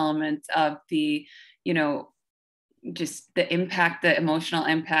some elements of the, just the impact, the emotional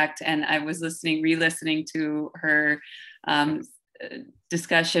impact. And I was re-listening to her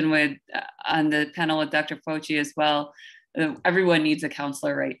discussion on the panel with Dr. Fauci as well. Everyone needs a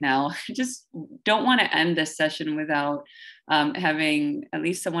counselor right now. Just don't want to end this session without having at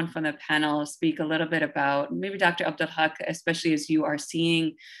least someone from the panel speak a little bit about, maybe Dr. Abdul Haq, especially as you are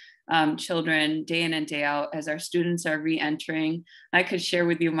seeing children day in and day out as our students are re-entering. I could share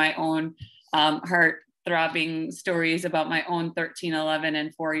with you my own heart-throbbing stories about my own 13, 11,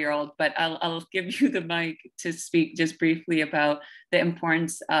 and 4-year-old, but I'll give you the mic to speak just briefly about the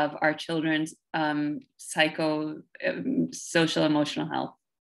importance of our children's social, emotional health.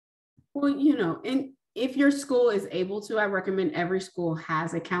 Well, and if your school is able to, I recommend every school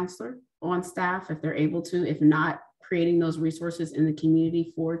has a counselor on staff if they're able to. If not, creating those resources in the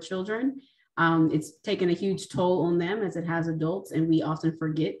community for children. It's taken a huge toll on them as it has adults, and we often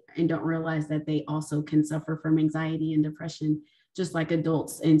forget and don't realize that they also can suffer from anxiety and depression just like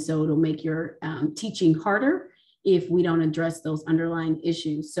adults. And so it'll make your teaching harder if we don't address those underlying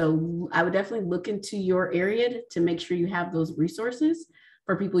issues. So I would definitely look into your area to make sure you have those resources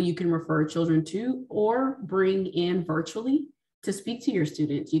for people you can refer children to or bring in virtually to speak to your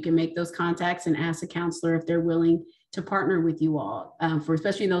students. You can make those contacts and ask a counselor if they're willing to partner with you all, for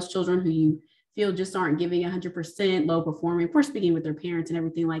especially those children who you feel just aren't giving 100%, low performing, of course, speaking with their parents and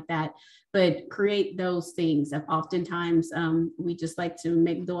everything like that, but create those things. Oftentimes, we just like to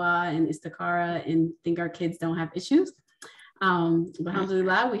make dua and istikhara and think our kids don't have issues.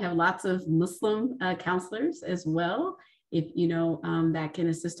 Alhamdulillah, we have lots of Muslim counselors as well, if that can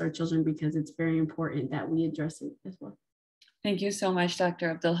assist our children, because it's very important that we address it as well. Thank you so much,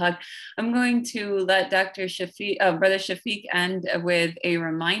 Dr. Abdul Haq. I'm going to let Dr. Shafiq, Brother Shafiq, end with a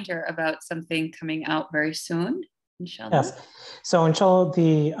reminder about something coming out very soon, inshallah. Yes. So inshallah,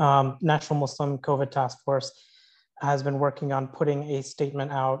 the National Muslim COVID Task Force has been working on putting a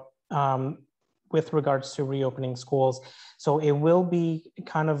statement out with regards to reopening schools. So it will be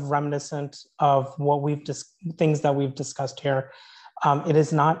kind of reminiscent of what things that we've discussed here. It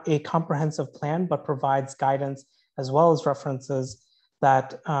is not a comprehensive plan, but provides guidance as well as references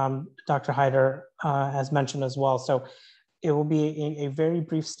that Dr. Hyder has mentioned as well. So it will be a very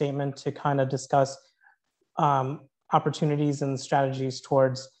brief statement to kind of discuss opportunities and strategies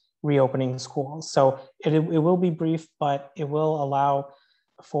towards reopening schools. So it will be brief, but it will allow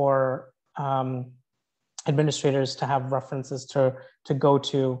for administrators to have references to go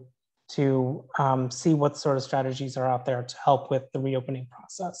to see what sort of strategies are out there to help with the reopening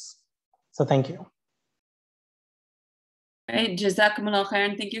process. So thank you. Right, Jazakumullah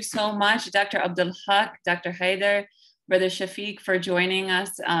khairan. Thank you so much, Dr. Abdul Haq, Dr. Hyder, Brother Shafiq, for joining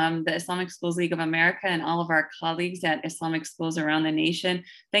us, the Islamic Schools League of America, and all of our colleagues at Islamic schools around the nation.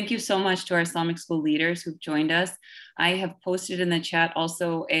 Thank you so much to our Islamic school leaders who've joined us. I have posted in the chat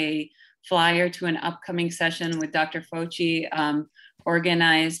also a flyer to an upcoming session with Dr. Fauci,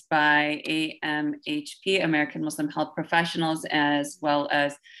 organized by AMHP, American Muslim Health Professionals, as well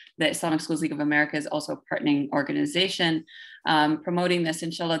as the Islamic Schools League of America is also a partnering organization promoting this.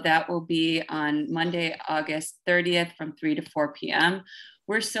 Inshallah, that will be on Monday, August 30th from 3 to 4 p.m.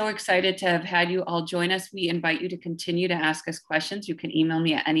 We're so excited to have had you all join us. We invite you to continue to ask us questions. You can email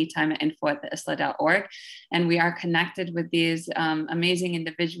me at any time at info@theisla.org. And we are connected with these amazing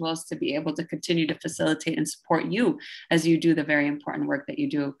individuals to be able to continue to facilitate and support you as you do the very important work that you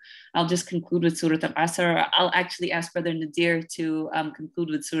do. I'll just conclude with Surah Al-Asr. I'll actually ask Brother Nadir to conclude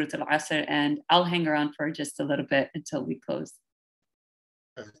with Surah Al-Asr, and I'll hang around for just a little bit until we close.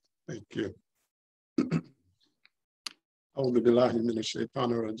 Thank you. أعوذ بالله من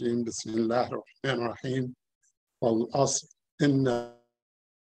الشيطان الرجيم بسم الله الرحمن الرحيم والعصر إن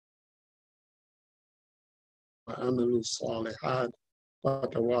وعملوا الصالحات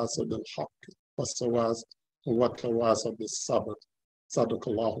وتواصوا بالحق وتواصوا بالصبر صدق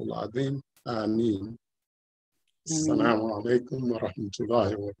الله العظيم آمين. السلام عليكم ورحمة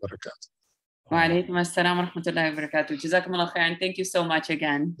الله وبركاته. Wa alaikum assalam wa rahmatullahi wa barakatuh. Jazakum Allah khair, and thank you so much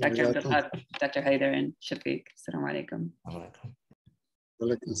again, Dr. Hyder and Shafiq. Assalamu alaikum.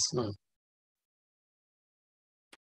 Alaikum assalam.